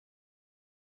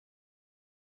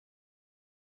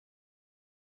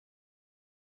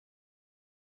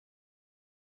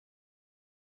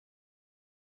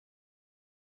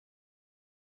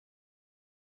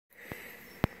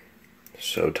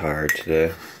So tired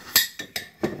today.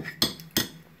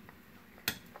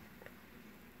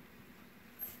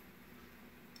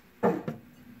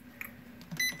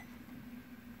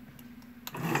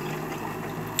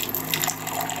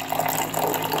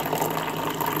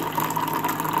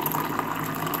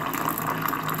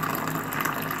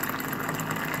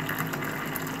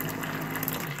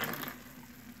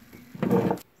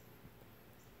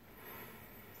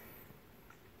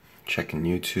 Checking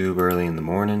YouTube early in the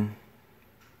morning.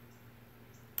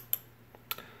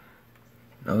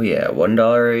 Oh yeah,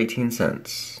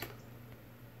 $1.18.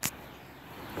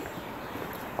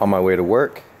 On my way to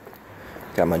work.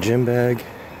 Got my gym bag.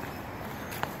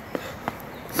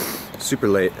 Super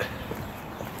late.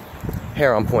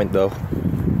 Hair on point though.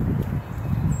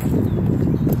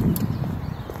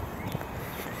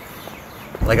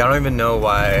 Like, I don't even know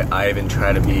why I even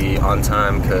try to be on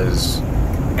time, because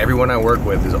everyone I work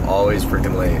with is always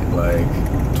freaking late. Like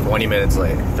 20 minutes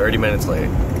late, 30 minutes late.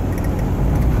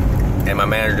 And my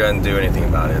manager doesn't do anything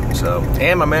about it. So,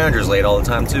 and my manager's late all the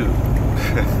time too.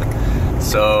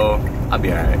 So, I'll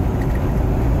be alright.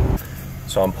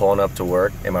 So I'm pulling up to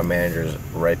work and my manager's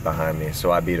right behind me,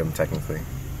 so I beat him technically.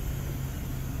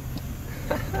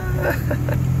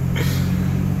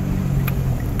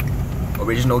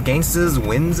 Original Gangsters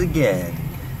wins again.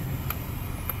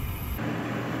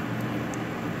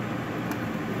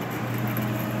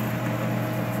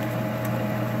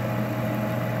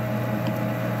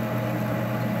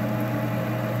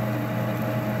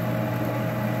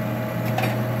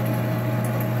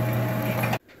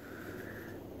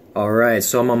 Alright,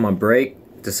 so I'm on my break.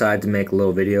 Decided to make a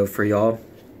little video for y'all.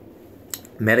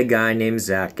 Met a guy named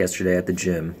Zach yesterday at the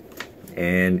gym.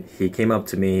 And he came up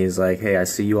to me, he's like, hey, I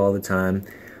see you all the time.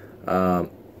 I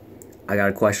got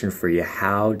a question for you.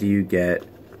 How do you get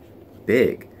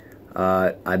big?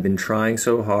 I've been trying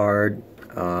so hard.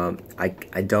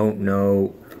 I don't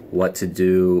know what to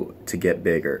do to get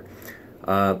bigger.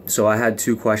 So I had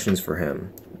two questions for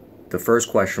him. The first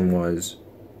question was,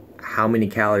 how many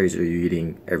calories are you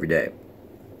eating every day?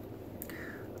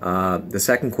 The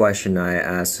second question I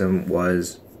asked him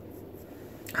was,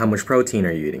 how much protein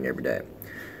are you eating every day?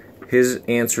 His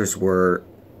answers were,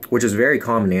 which is a very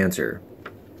common answer,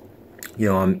 you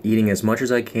know, I'm eating as much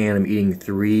as I can, I'm eating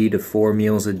 3 to 4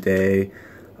 meals a day,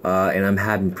 and I'm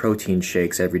having protein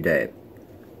shakes every day.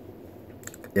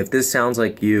 If this sounds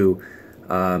like you,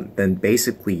 then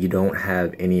basically you don't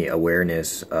have any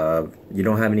awareness of, you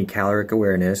don't have any caloric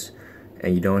awareness,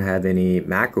 and you don't have any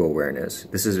macro awareness.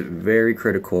 This is very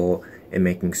critical in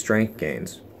making strength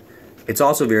gains. It's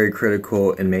also very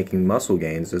critical in making muscle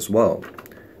gains as well.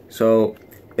 So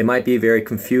it might be very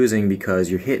confusing because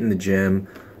you're hitting the gym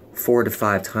 4 to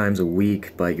 5 times a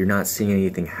week, but you're not seeing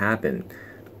anything happen.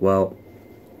 Well,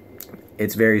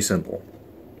 it's very simple.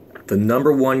 The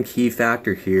number one key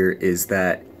factor here is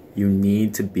that you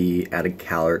need to be at a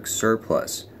caloric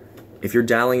surplus. If you're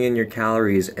dialing in your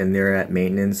calories and they're at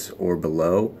maintenance or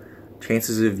below,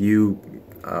 chances of you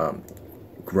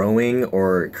growing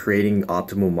or creating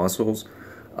optimal muscles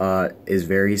is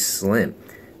very slim.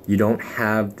 You don't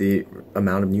have the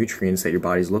amount of nutrients that your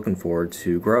body's looking for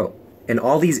to grow. And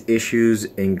all these issues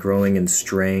in growing in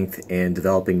strength and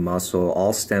developing muscle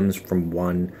all stems from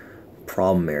one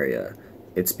problem area.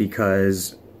 It's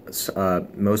because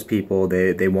most people,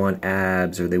 they want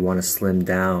abs or they want to slim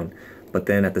down, but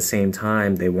then at the same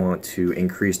time they want to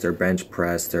increase their bench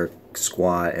press, their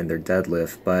squat, and their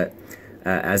deadlift, but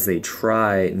as they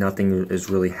try, nothing is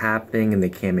really happening and they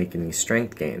can't make any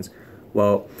strength gains.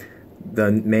 Well, the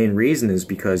main reason is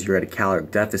because you're at a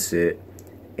caloric deficit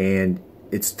and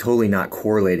it's totally not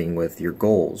correlating with your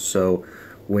goals. So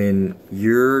when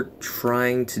you're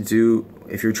trying to do,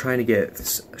 if you're trying to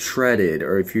get shredded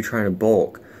or if you're trying to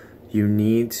bulk, you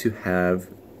need to have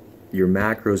your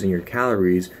macros and your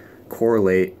calories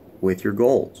correlate with your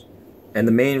goals. And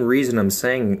the main reason I'm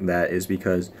saying that is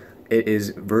because it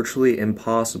is virtually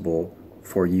impossible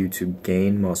for you to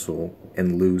gain muscle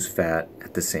and lose fat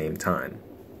at the same time.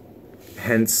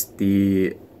 Hence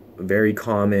the very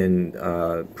common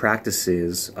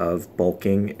practices of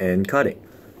bulking and cutting.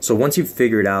 So once you've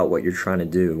figured out what you're trying to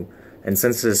do, and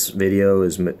since this video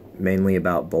is mainly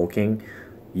about bulking,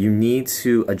 you need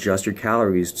to adjust your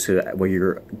calories to where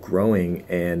you're growing,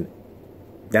 and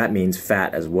that means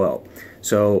fat as well.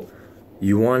 So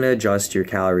you want to adjust your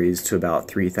calories to about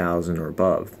 3,000 or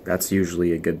above. That's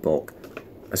usually a good bulk,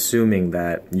 assuming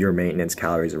that your maintenance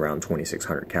calories are around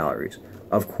 2,600 calories.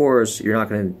 Of course, you're not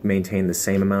going to maintain the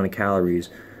same amount of calories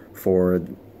for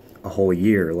a whole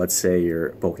year. Let's say you're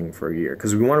bulking for a year,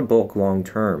 because we want to bulk long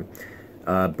term.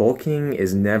 Bulking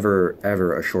is never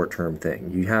ever a short term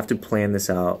thing. You have to plan this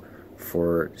out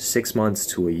for 6 months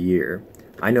to a year.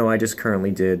 I know I just currently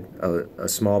did a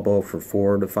small bulk for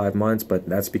 4 to 5 months, but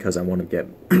that's because I want to get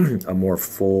a more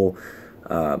full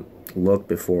look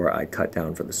before I cut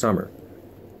down for the summer,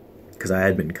 because I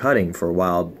had been cutting for a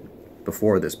while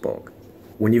before this bulk.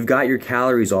 When you've got your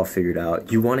calories all figured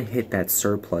out, you want to hit that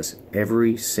surplus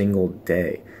every single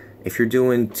day. If you're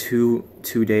doing two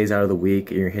days out of the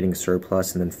week and you're hitting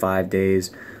surplus, and then 5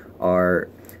 days are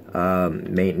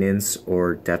maintenance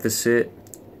or deficit,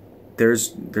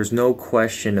 there's no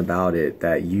question about it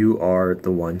that you are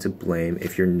the one to blame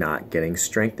if you're not getting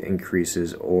strength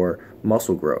increases or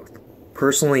muscle growth.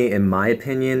 Personally, in my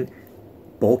opinion,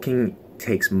 bulking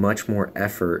takes much more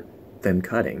effort than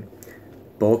cutting.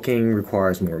 Bulking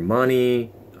requires more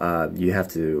money, you have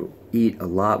to eat a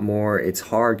lot more, it's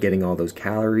hard getting all those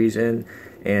calories in,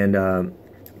 and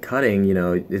cutting, you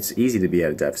know, it's easy to be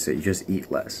at a deficit. You just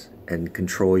eat less and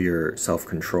control your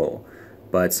self-control.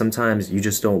 But sometimes you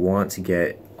just don't want to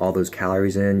get all those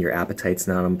calories in, your appetite's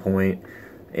not on point,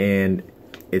 and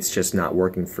it's just not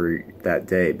working for that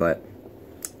day. But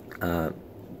the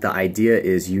idea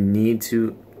is you need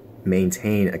to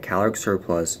maintain a caloric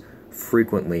surplus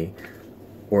frequently,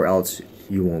 or else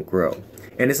you won't grow.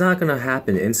 And it's not going to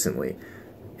happen instantly.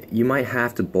 You might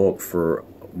have to bulk for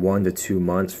 1 to 2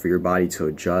 months for your body to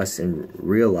adjust and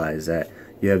realize that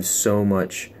you have so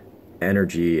much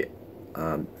energy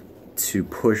to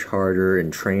push harder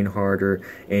and train harder,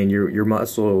 and your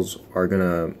muscles are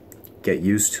gonna get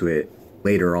used to it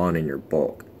later on in your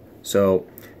bulk. So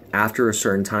after a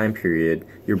certain time period,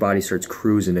 your body starts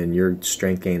cruising and your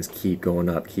strength gains keep going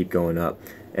up,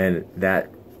 and that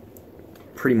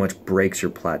pretty much breaks your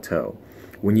plateau.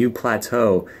 When you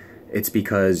plateau, it's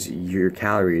because your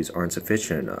calories aren't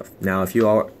sufficient enough. Now, if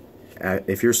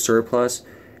your surplus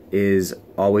is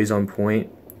always on point,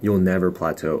 you'll never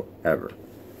plateau ever.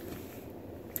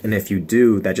 And if you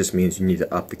do, that just means you need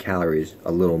to up the calories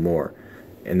a little more.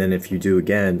 And then if you do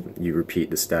again, you repeat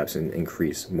the steps and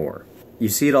increase more. You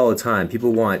see it all the time.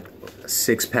 People want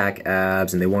six-pack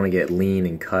abs and they want to get lean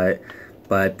and cut,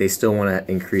 but they still want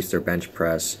to increase their bench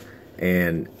press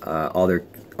and all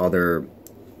their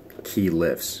key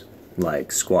lifts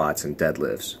like squats and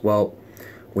deadlifts. Well,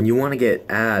 when you want to get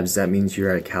abs, that means you're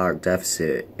at a caloric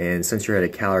deficit, and since you're at a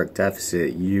caloric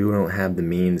deficit, you don't have the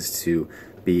means to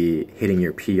be hitting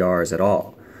your PRs at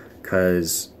all,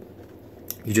 because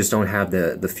you just don't have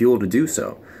the fuel to do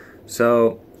so.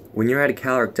 So when you're at a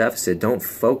caloric deficit, don't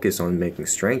focus on making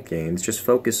strength gains, just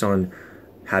focus on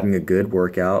having a good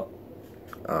workout,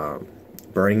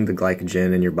 burning the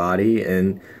glycogen in your body,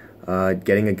 and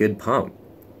getting a good pump.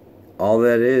 All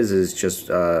that is just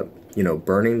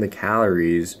burning the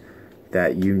calories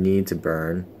that you need to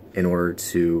burn in order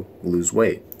to lose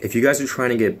weight. If you guys are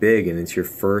trying to get big and it's your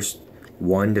first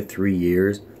 1 to 3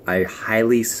 years, I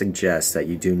highly suggest that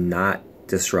you do not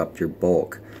disrupt your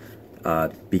bulk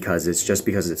because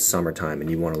it's summertime and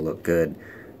you want to look good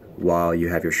while you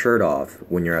have your shirt off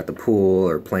when you're at the pool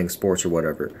or playing sports or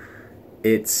whatever.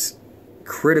 It's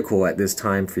critical at this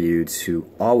time for you to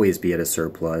always be at a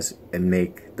surplus and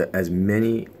make as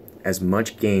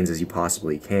much gains as you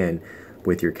possibly can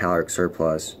with your caloric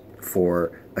surplus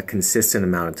for a consistent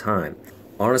amount of time.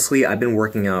 Honestly, I've been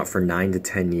working out for 9 to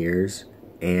 10 years,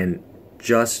 and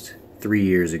just 3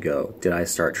 years ago did I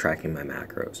start tracking my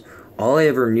macros. All I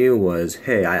ever knew was,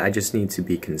 hey, I just need to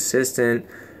be consistent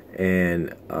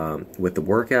and with the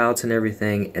workouts and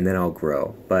everything, and then I'll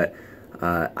grow. But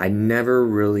I never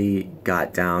really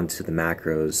got down to the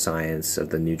macros science of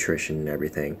the nutrition and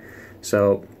everything.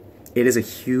 So it is a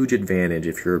huge advantage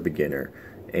if you're a beginner,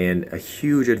 and a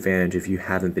huge advantage if you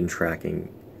haven't been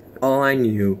tracking. All I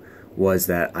knew was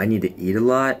that I need to eat a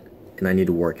lot and I need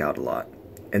to work out a lot.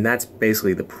 And that's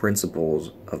basically the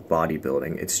principles of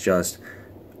bodybuilding. It's just,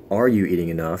 are you eating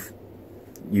enough?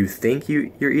 You think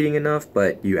you're eating enough,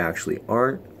 but you actually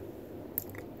aren't.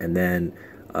 And then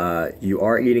you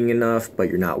are eating enough, but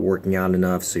you're not working out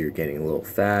enough, so you're getting a little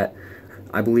fat.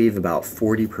 I believe about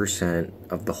 40%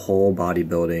 of the whole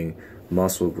bodybuilding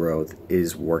muscle growth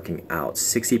is working out.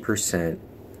 60%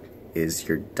 is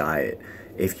your diet.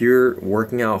 If you're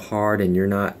working out hard and you're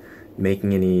not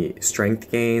making any strength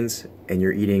gains and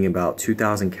you're eating about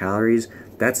 2,000 calories,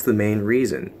 that's the main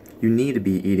reason. You need to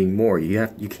be eating more. You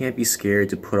can't be scared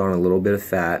to put on a little bit of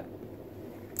fat,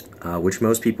 which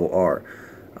most people are.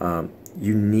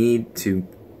 You need to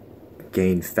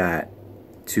gain fat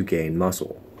to gain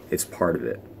muscle. It's part of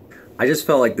it. I just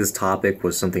felt like this topic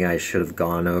was something I should have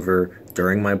gone over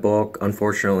during my bulk.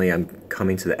 Unfortunately, I'm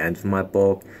coming to the end of my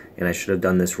bulk, and I should have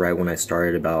done this right when I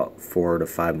started about 4 to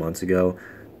 5 months ago.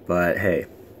 But hey,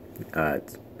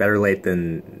 it's better late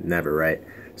than never, right?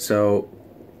 So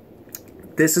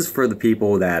this is for the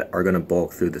people that are going to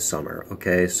bulk through the summer,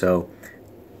 okay? So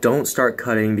don't start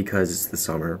cutting because it's the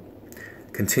summer.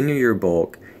 Continue your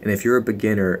bulk, and if you're a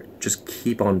beginner, just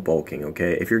keep on bulking,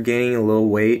 okay? If you're gaining a little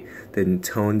weight, then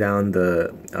tone down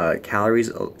the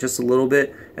calories just a little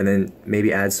bit, and then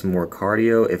maybe add some more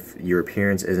cardio if your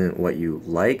appearance isn't what you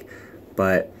like.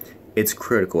 But it's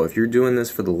critical. If you're doing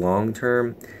this for the long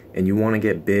term and you want to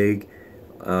get big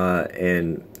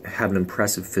and have an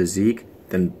impressive physique,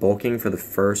 then bulking for the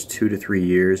first 2 to 3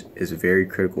 years is very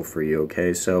critical for you,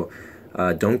 okay? So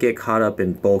don't get caught up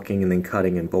in bulking and then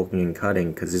cutting and bulking and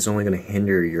cutting, because it's only going to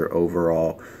hinder your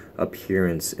overall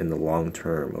appearance in the long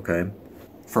term, okay?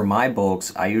 For my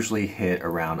bulks, I usually hit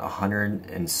around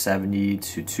 170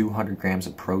 to 200 grams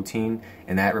of protein,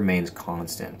 and that remains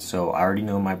constant. So I already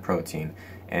know my protein,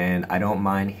 and I don't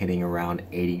mind hitting around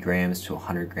 80 grams to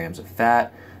 100 grams of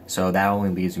fat. So that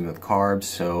only leaves me with carbs,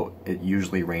 so it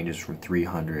usually ranges from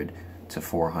 300 to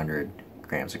 400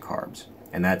 grams of carbs.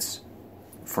 And that's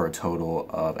for a total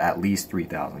of at least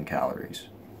 3,000 calories.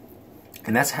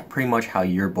 And that's pretty much how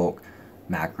your bulk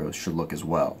macros should look as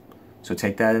well. So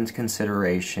take that into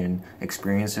consideration,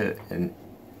 experience it, and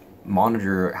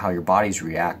monitor how your body's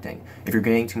reacting. If you're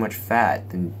getting too much fat,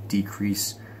 then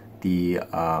decrease the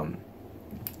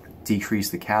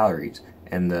calories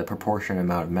and the proportionate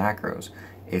amount of macros.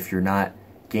 If you're not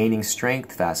gaining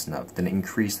strength fast enough, then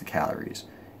increase the calories.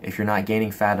 If you're not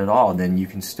gaining fat at all, then you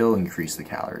can still increase the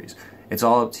calories. It's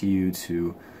all up to you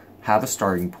to have a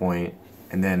starting point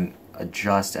and then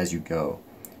adjust as you go,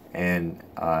 and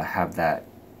have that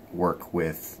work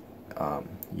with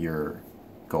your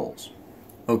goals.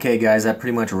 Okay guys, that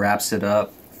pretty much wraps it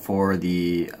up for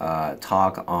the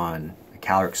talk on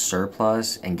caloric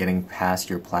surplus and getting past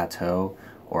your plateau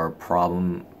or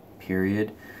problem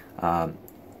period.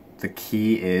 The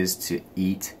key is to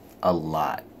eat a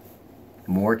lot.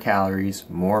 More calories,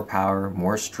 more power,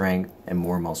 more strength, and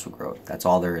more muscle growth. That's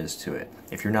all there is to it.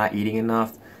 If you're not eating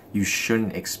enough, you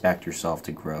shouldn't expect yourself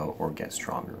to grow or get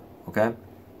stronger, okay?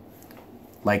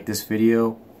 Like this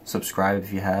video, subscribe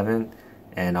if you haven't,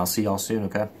 and I'll see y'all soon,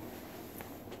 okay?